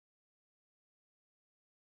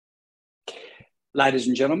Ladies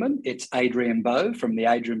and gentlemen, it's Adrian Bowe from the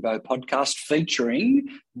Adrian Bowe podcast featuring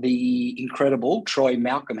the incredible Troy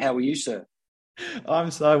Malcolm. How are you, sir?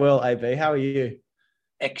 I'm so well, AB. How are you?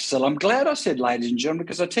 Excellent. I'm glad I said ladies and gentlemen,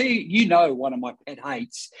 because I tell you, one of my pet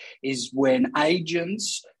hates is when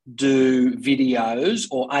agents do videos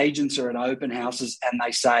or agents are at open houses and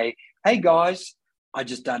they say, hey guys, I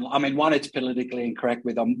just don't. I mean, one, it's politically incorrect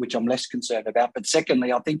which I'm less concerned about. But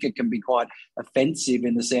secondly, I think it can be quite offensive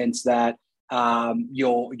in the sense that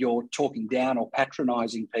you're talking down or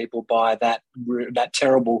patronising people by that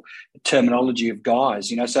terrible terminology of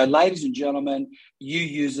guys. So ladies and gentlemen, you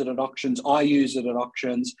use it at auctions. I use it at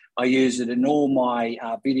auctions. I use it in all my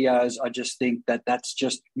videos. I just think that that's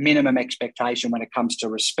just minimum expectation when it comes to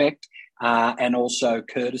respect and also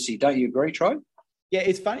courtesy. Don't you agree, Troy? Yeah,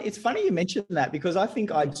 it's funny. It's funny you mentioned that because I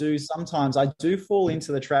think I do fall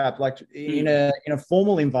into the trap. Like in a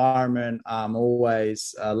formal environment,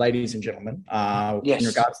 always ladies and gentlemen, yes, in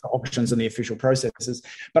regards to auctions and the official processes.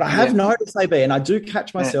 But I have noticed, AB, and I do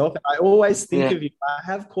catch myself, and I always think of you. I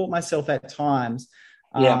have caught myself at times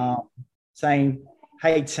saying,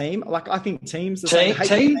 "Hey, team." Like I think teams, team,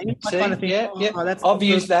 kind of thing. I've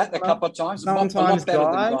used that a couple of times. Sometimes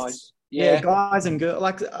guys. Yeah, guys and girls.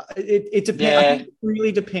 Like it depends. I think it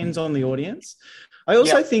really depends on the audience. I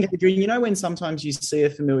also think, Adrian, when sometimes you see a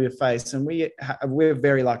familiar face, and we're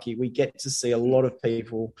very lucky, we get to see a lot of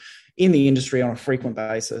people in the industry on a frequent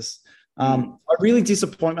basis. I really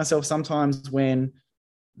disappoint myself sometimes when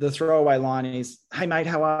the throwaway line is, "Hey mate,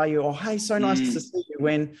 how are you?" or "Hey, so nice to see you."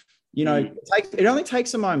 When it only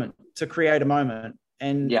takes a moment to create a moment,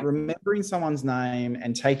 and remembering someone's name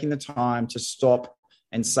and taking the time to stop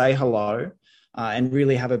and say hello and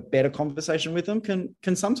really have a better conversation with them can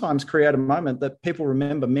sometimes create a moment that people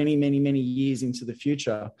remember many, many, many years into the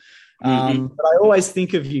future. But I always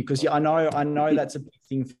think of you because I know that's a big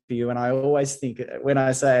thing for you. And I always think when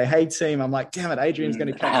I say, "Hey team," I'm like, damn it, Adrian's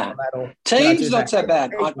going to catch on that. Or team's not so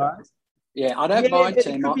bad. I don't mind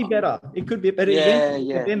team. It could be better. It could be better.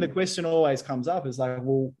 Then the question always comes up is like,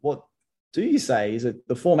 well, what do you say? Is it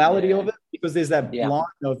the formality of it? Because there's that line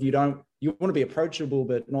of you want to be approachable,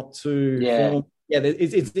 but not too formal. Yeah,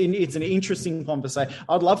 it's an interesting conversation.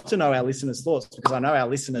 I'd love to know our listeners' thoughts because I know our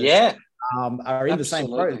listeners are in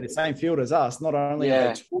the same field as us. Not only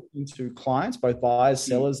are they talking to clients, both buyers,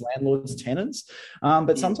 sellers, landlords, tenants,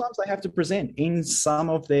 but sometimes they have to present in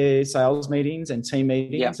some of their sales meetings and team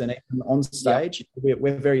meetings and even on stage.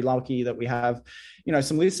 We're very lucky that we have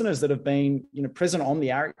some listeners that have been present on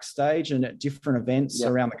the ARIC stage and at different events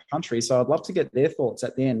around the country. So I'd love to get their thoughts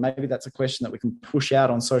at the end. Maybe that's a question that we can push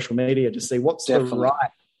out on social media to see what's the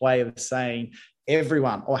right way of saying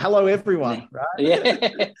everyone or hello everyone,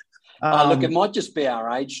 right? Look, it might just be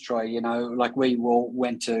our age, Troy. Like we all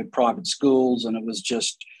went to private schools, and it was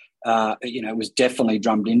just, it was definitely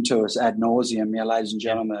drummed into us ad nauseum, ladies and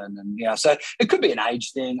gentlemen, and so it could be an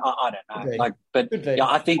age thing. I don't know,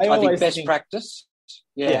 I think best practice.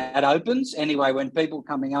 At opens anyway, when people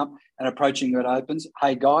coming up and approaching you at opens,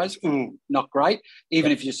 "Hey guys, not great."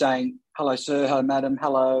 Even if you're saying, "Hello sir, hello madam,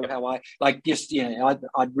 hello, how are you?" Like just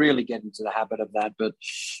I'd really get into the habit of that. But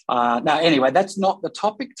no, anyway, that's not the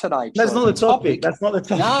topic today. That's not the topic. That's not the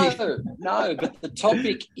topic. No, but the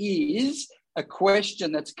topic is a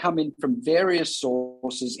question that's come in from various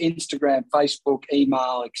sources: Instagram, Facebook,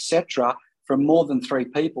 email, etc., from more than 3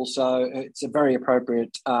 people. So it's a very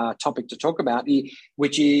appropriate topic to talk about,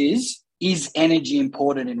 which is energy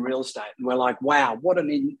important in real estate? And we're like, wow, what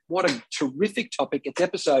a terrific topic. It's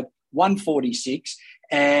episode 146.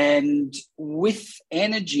 And with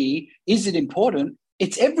energy, is it important?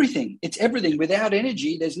 It's everything. It's everything. Without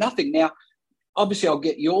energy, there's nothing. Now, obviously, I'll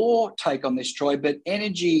get your take on this, Troy, but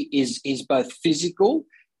energy is both physical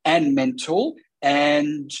and mental.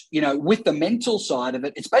 And, with the mental side of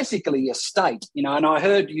it, it's basically a state, and I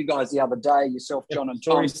heard you guys the other day, yourself, John and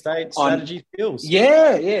Tom. State, strategy, skills.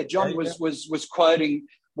 Yeah. John was quoting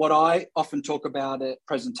what I often talk about at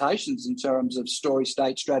presentations in terms of story,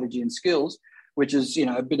 state, strategy and skills, which is,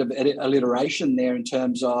 a bit of alliteration there in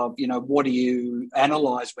terms of, what do you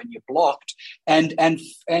analyze when you're blocked? And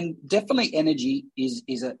definitely energy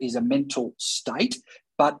is a mental state.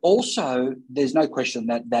 But also, there's no question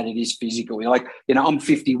that it is physical. I'm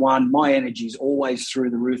 51. My energy is always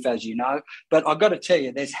through the roof, as you know. But I've got to tell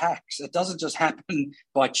you, there's hacks. It doesn't just happen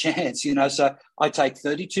by chance, So I take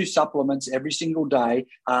 32 supplements every single day.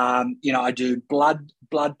 I do blood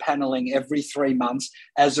blood paneling every 3 months.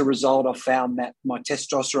 As a result, I found that my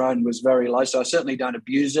testosterone was very low. So I certainly don't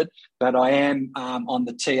abuse it, but I am on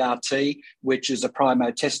the TRT, which is a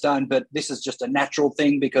primotestone. But this is just a natural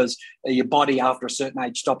thing because your body after a certain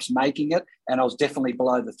age stops making it. And I was definitely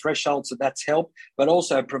below the threshold, so that's helped. But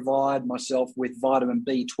also provide myself with vitamin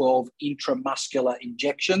B12 intramuscular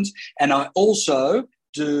injections. And I also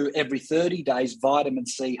do every 30 days vitamin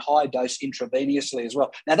C high dose intravenously as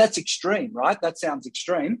well. Now, that's extreme, right? That sounds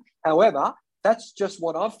extreme. However, that's just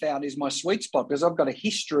what I've found is my sweet spot because I've got a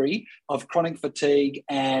history of chronic fatigue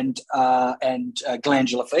and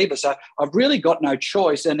glandular fever. So I've really got no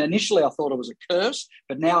choice. And initially I thought it was a curse,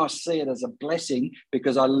 but now I see it as a blessing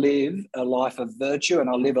because I live a life of virtue and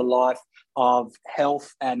I live a life of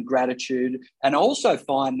health and gratitude. And I also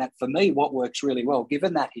find that for me, what works really well,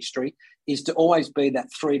 given that history, is to always be that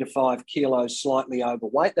 3 to 5 kilos slightly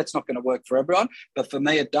overweight. That's not going to work for everyone, but for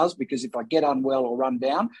me it does because if I get unwell or run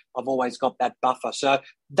down, I've always got that buffer. So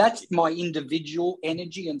that's my individual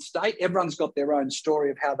energy and state. Everyone's got their own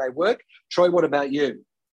story of how they work. Troy, what about you?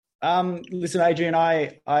 Listen, Adrian,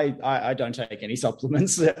 I don't take any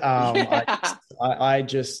supplements. I'm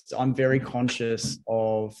very conscious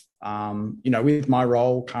of, with my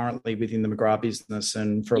role currently within the McGrath business,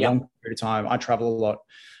 and for a long period of time, I travel a lot.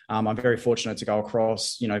 I'm very fortunate to go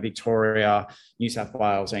across, Victoria, New South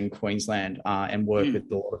Wales and Queensland and work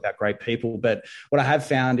with a lot of our great people. But what I have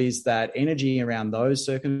found is that energy around those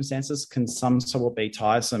circumstances can somewhat be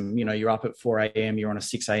tiresome. You're up at 4 a.m., you're on a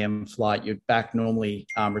 6 a.m. flight, you're back normally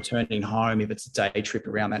returning home if it's a day trip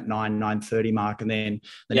around that 9:30 mark. And then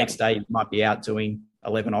the next day you might be out doing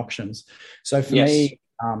 11 auctions. So for me,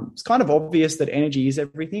 it's kind of obvious that energy is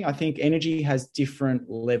everything. I think energy has different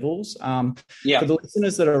levels. For the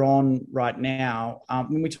listeners that are on right now,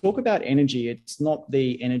 when we talk about energy, it's not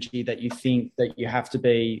the energy that you think that you have to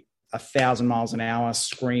be 1,000 miles an hour,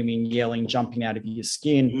 screaming, yelling, jumping out of your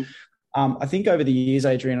skin. I think over the years,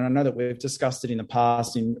 Adrian, and I know that we've discussed it in the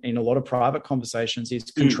past in a lot of private conversations,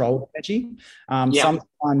 is controlled energy.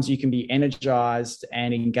 Sometimes you can be energized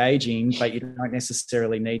and engaging, but you don't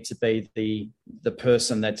necessarily need to be the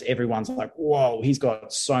person that's everyone's like, whoa, he's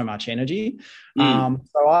got so much energy.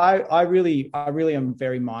 So I really am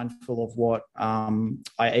very mindful of what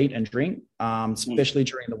I eat and drink, especially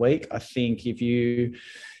during the week. I think if you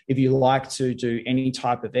like to do any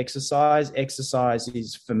type of exercise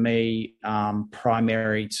is for me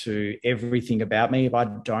primary to everything about me. If I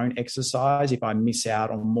don't exercise, if I miss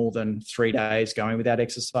out on more than 3 days going without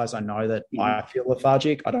exercise, I know that I feel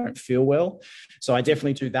lethargic. I don't feel well. So I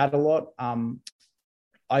definitely do that a lot.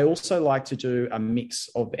 I also like to do a mix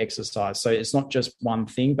of exercise. So it's not just one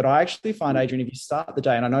thing, but I actually find, Adrian, if you start the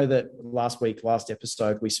day, and I know that last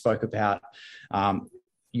episode, we spoke about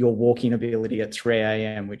your walking ability at 3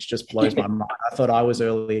 a.m., which just blows my mind. I thought I was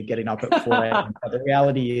earlier getting up at 4 a.m. But the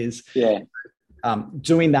reality is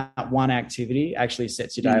doing that one activity actually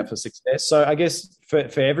sets your day up for success. So I guess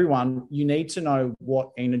for everyone, you need to know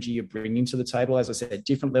what energy you're bringing to the table. As I said,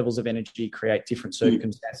 different levels of energy create different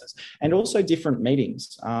circumstances and also different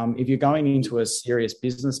meetings. If you're going into a serious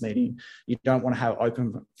business meeting, you don't want to have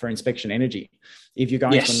open for inspection energy. If you're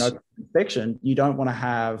going to an open inspection, you don't want to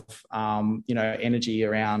have, energy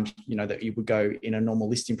around, that you would go in a normal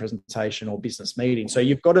listing presentation or business meeting. So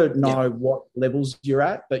you've got to know what levels you're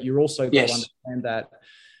at, but you're also got to understand that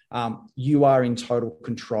you are in total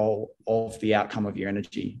control of the outcome of your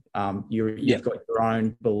energy. You've got your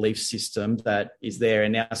own belief system that is there.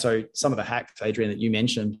 And now, so some of the hacks, Adrian, that you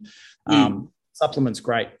mentioned, supplements,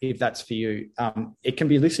 great if that's for you. It can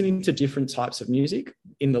be listening to different types of music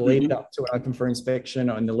in the lead up to an open for inspection,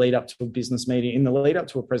 or in the lead up to a business meeting, in the lead up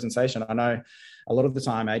to a presentation. I know a lot of the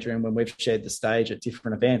time, Adrian, when we've shared the stage at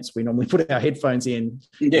different events, we normally put our headphones in,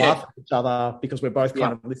 laugh at each other because we're both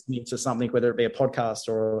kind of listening to something, whether it be a podcast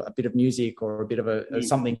or a bit of music or a bit of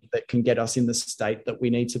something that can get us in the state that we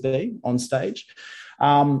need to be on stage.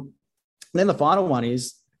 Then the final one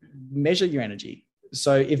is measure your energy.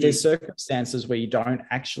 So if there's circumstances where you don't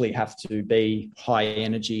actually have to be high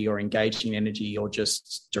energy or engaging energy or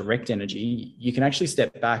just direct energy, you can actually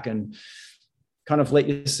step back and kind of let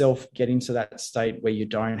yourself get into that state where you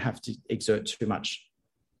don't have to exert too much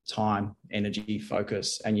time, energy,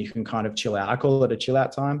 focus, and you can kind of chill out. I call it a chill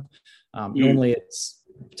out time. Normally it's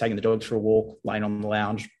taking the dogs for a walk, laying on the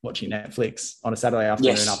lounge, watching Netflix on a Saturday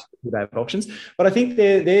afternoon after the day of auctions. But I think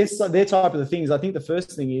they're type of the things. I think the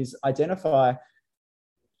first thing is identify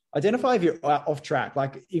if you're off track.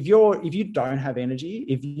 Like if you don't have energy,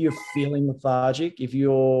 if you're feeling lethargic, if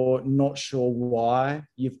you're not sure why,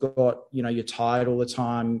 you've got, you're tired all the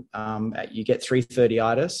time, you get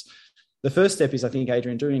 3:30itis. The first step is, I think,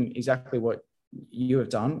 Adrian, doing exactly what you have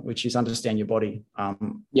done, which is understand your body,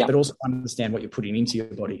 but also understand what you're putting into your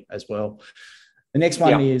body as well. The next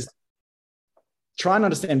one is try and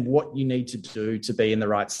understand what you need to do to be in the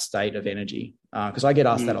right state of energy. Because I get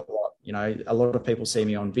asked that a lot. You know, a lot of people see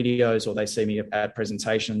me on videos or they see me at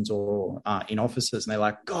presentations or in offices and they're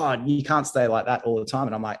like, God, you can't stay like that all the time.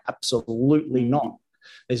 And I'm like, absolutely not.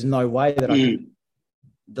 There's no way that I can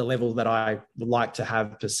the level that I would like to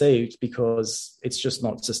have perceived, because it's just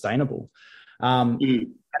not sustainable. And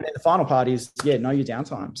then the final part is, know your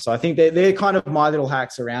downtime. So I think they're kind of my little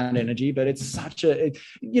hacks around energy, but it's such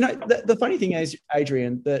the funny thing is,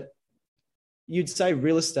 Adrian, that you'd say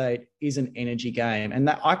real estate is an energy game. And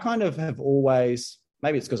that I kind of have always,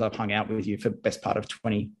 maybe it's because I've hung out with you for the best part of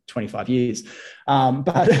 20, 25 years.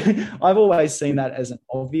 But I've always seen that as an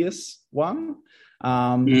obvious one.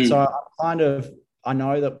 So I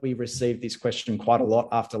know that we received this question quite a lot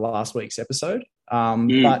after last week's episode.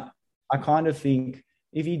 But I kind of think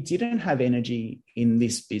if you didn't have energy in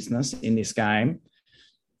this business, in this game,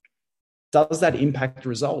 does that impact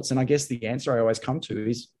results? And I guess the answer I always come to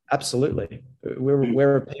is absolutely.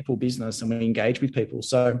 We're a people business and we engage with people.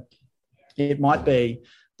 So it might be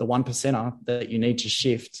the 1%er that you need to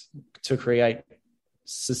shift to create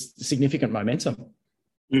significant momentum.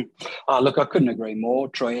 Look, I couldn't agree more,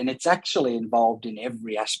 Troy. And it's actually involved in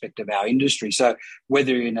every aspect of our industry. So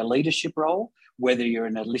whether you're in a leadership role, whether you're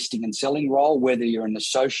in a listing and selling role, whether you're an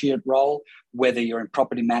associate role, whether you're in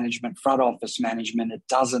property management, front office management, it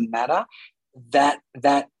doesn't matter. That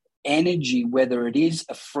energy, whether it is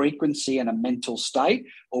a frequency and a mental state,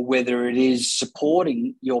 or whether it is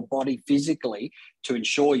supporting your body physically to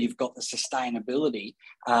ensure you've got the sustainability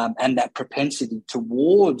and that propensity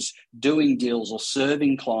towards doing deals or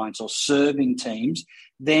serving clients or serving teams,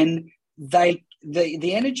 then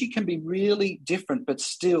the energy can be really different but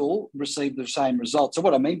still receive the same result. So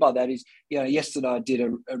what I mean by that is, yesterday I did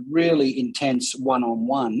a really intense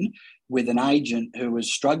one-on-one with an agent who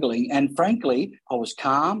was struggling. And frankly, I was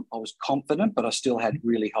calm, I was confident, but I still had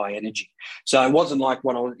really high energy. So it wasn't like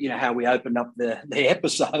how we opened up the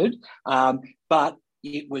episode, but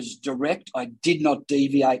it was direct. I did not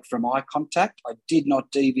deviate from eye contact. I did not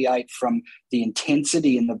deviate from the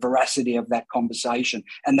intensity and the veracity of that conversation.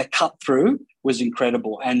 And the cut through was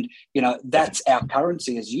incredible. And, that's our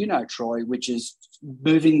currency, as you know, Troy, which is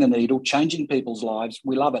moving the needle, changing people's lives.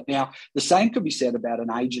 We love it. Now, the same could be said about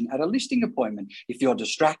an agent at a listing appointment. If you're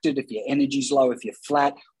distracted, if your energy's low, if you're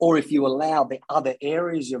flat, or if you allow the other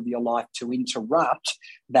areas of your life to interrupt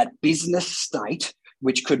that business state,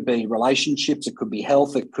 which could be relationships, it could be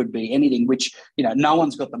health, it could be anything, which, no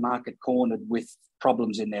one's got the market cornered with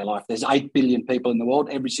problems in their life. There's 8 billion people in the world.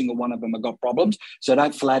 Every single one of them have got problems. So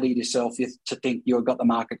don't flatter yourself to think you've got the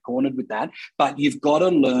market cornered with that. But you've got to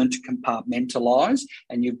learn to compartmentalize,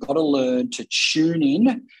 and you've got to learn to tune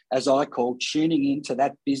in, as I call tuning into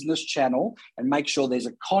that business channel, and make sure there's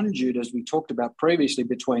a conduit, as we talked about previously,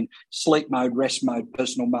 between sleep mode, rest mode,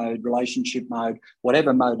 personal mode, relationship mode,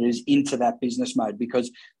 whatever mode it is, into that business mode,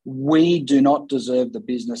 because we do not deserve the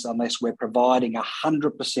business unless we're providing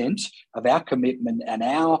 100% of our commitment and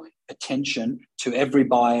our attention to every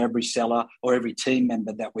buyer, every seller, or every team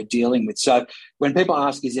member that we're dealing with. So when people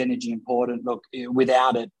ask, is energy important? Look,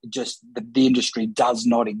 without it, just the industry does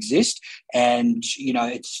not exist. And,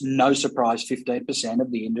 it's no surprise 15%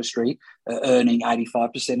 of the industry are earning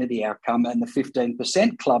 85% of the outcome. And the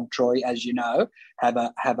 15% club, Troy, as you know, have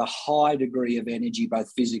a high degree of energy,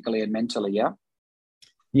 both physically and mentally, yeah?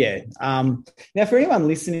 Yeah. Now, for anyone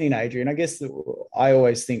listening, Adrian, I guess I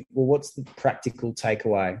always think, well, what's the practical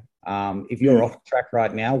takeaway? If you're off track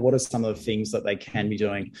right now, what are some of the things that they can be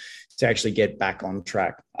doing to actually get back on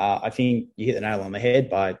track? I think you hit the nail on the head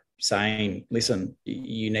by saying, listen,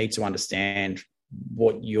 you need to understand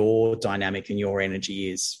what your dynamic and your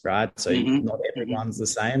energy is, right? So not everyone's the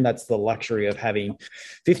same. That's the luxury of having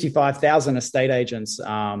 55,000 estate agents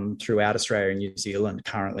throughout Australia and New Zealand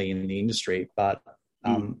currently in the industry. But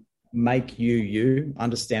make you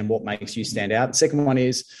understand what makes you stand out. The second one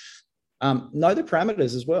is know the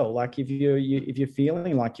parameters as well. Like if you're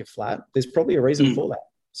feeling like you're flat, there's probably a reason for that.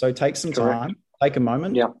 So take some time, take a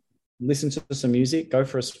moment, listen to some music, go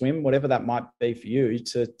for a swim, whatever that might be for you,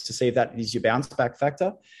 to see if that is your bounce back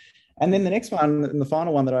factor. And then the next one, and the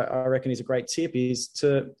final one that I reckon is a great tip, is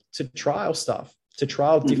to trial stuff. To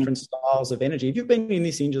trial different styles of energy. If you've been in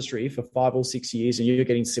this industry for 5 or 6 years and you're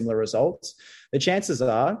getting similar results, the chances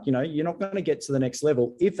are, you're not going to get to the next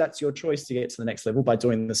level, if that's your choice to get to the next level, by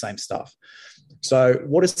doing the same stuff. So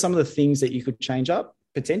what are some of the things that you could change up?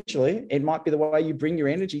 potentially it might be the way you bring your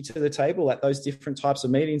energy to the table at those different types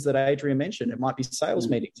of meetings that Adrian mentioned. It might be sales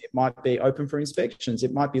meetings. It might be open for inspections.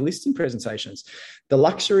 It might be listing presentations. The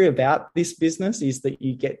luxury about this business is that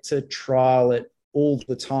you get to trial it all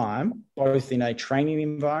the time, both in a training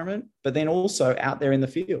environment, but then also out there in the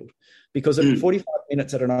field. Because at 45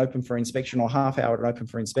 minutes at an open for inspection or half hour at an open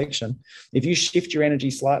for inspection, if you shift your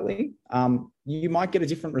energy slightly, you might get a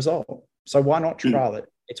different result. So why not trial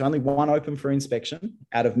it? It's only one open for inspection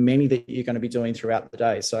out of many that you're going to be doing throughout the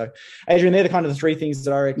day. So, Adrian, they're the kind of the three things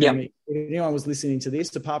that I reckon if anyone was listening to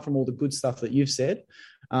this, apart from all the good stuff that you've said,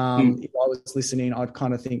 if I was listening, I'd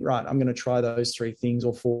kind of think, right, I'm going to try those 3 things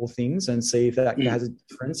or 4 things and see if that has a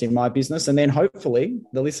difference in my business. And then hopefully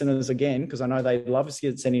the listeners, again, because I know they love us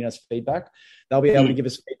sending us feedback, they'll be able to give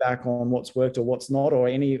us feedback on what's worked or what's not, or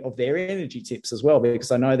any of their energy tips as well,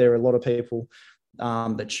 because I know there are a lot of people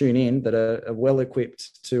that tune in that are well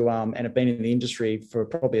equipped to and have been in the industry for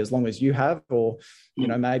probably as long as you have, or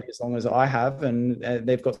maybe as long as I have, and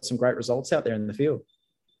they've got some great results out there in the field.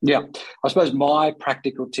 Yeah, I suppose my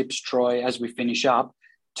practical tips, Troy, as we finish up,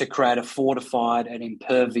 to create a fortified and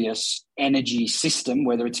impervious energy system,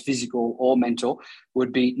 whether it's physical or mental,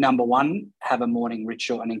 would be, number one, have a morning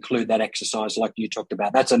ritual and include that exercise like you talked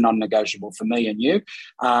about. That's a non-negotiable for me and you.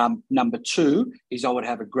 Number 2 is I would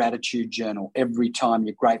have a gratitude journal. Every time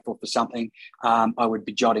you're grateful for something, I would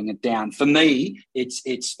be jotting it down. For me, it's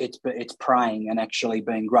praying and actually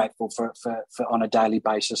being grateful for on a daily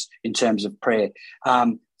basis in terms of prayer.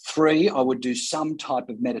 3, I would do some type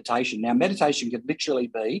of meditation. Now, meditation could literally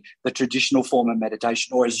be the traditional form of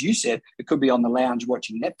meditation, or as you said, it could be on the lounge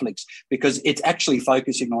watching Netflix, because it's actually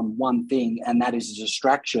focusing on one thing, and that is a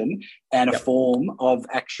distraction and a form of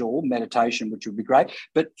actual meditation, which would be great.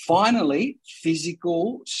 But finally,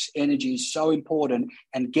 physical energy is so important,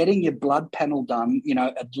 and getting your blood panel done,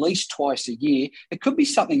 at least twice a year. It could be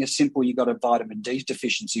something as simple, you got a vitamin D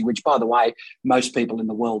deficiency, which, by the way, most people in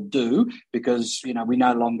the world do, because, we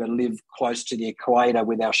no longer live close to the equator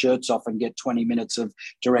with our shirts off and get 20 minutes of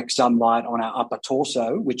direct sunlight on our upper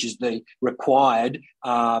torso, which is the required,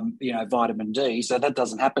 vitamin D. So that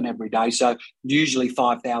doesn't happen every day. So usually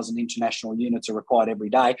 5,000 international units are required every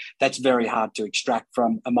day. That's very hard to extract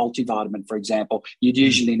from a multivitamin, for example. You'd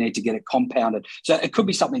usually need to get it compounded. So it could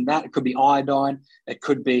be something it could be iodine, it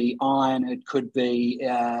could be iron, it could be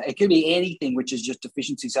anything which is just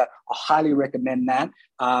deficiency. So I highly recommend that.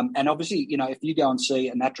 And obviously, if you go and see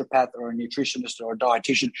a naturopath or a nutritionist or a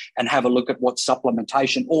dietitian and have a look at what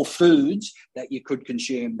supplementation or foods that you could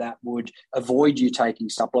consume that would avoid you taking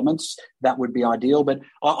supplements, that would be ideal. But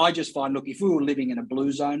I just find, look, if we were living in a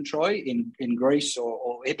blue zone, Troy, in Greece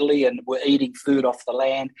or Italy, and were eating food off the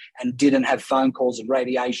land and didn't have phone calls and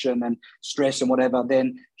radiation and stress and whatever,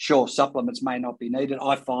 then sure, supplements may not be needed.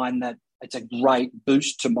 I find that it's a great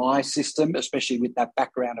boost to my system, especially with that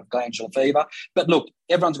background of glandular fever. But look,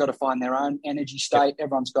 everyone's got to find their own energy state.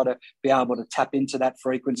 Everyone's got to be able to tap into that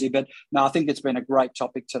frequency. But no, I think it's been a great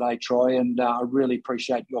topic today, Troy, and I really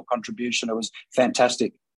appreciate your contribution. It was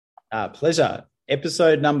fantastic. Pleasure.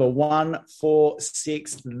 Episode number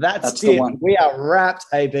 146. That's it. One. We are wrapped,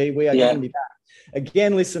 AB. We are going to be back.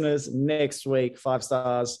 Again, listeners, next week, 5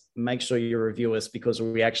 stars. Make sure you review us, because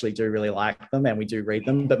we actually do really like them and we do read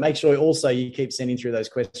them. But make sure also you keep sending through those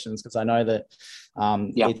questions, because I know that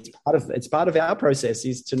it's part of our process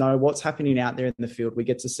is to know what's happening out there in the field. We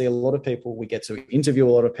get to see a lot of people. We get to interview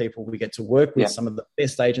a lot of people. We get to work with some of the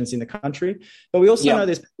best agents in the country. But we also know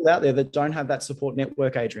there's people out there that don't have that support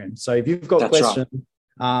network, Adrian. So if you've got questions,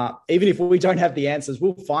 even if we don't have the answers,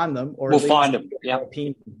 we'll find them, or we'll find them.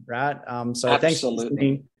 Opinion, right? So absolutely. Thanks for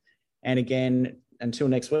listening. And again, until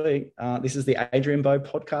next week, this is the Adrian Bo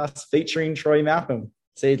podcast featuring Troy Malcolm.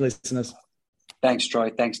 See you, listeners. Thanks,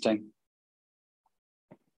 Troy. Thanks, team.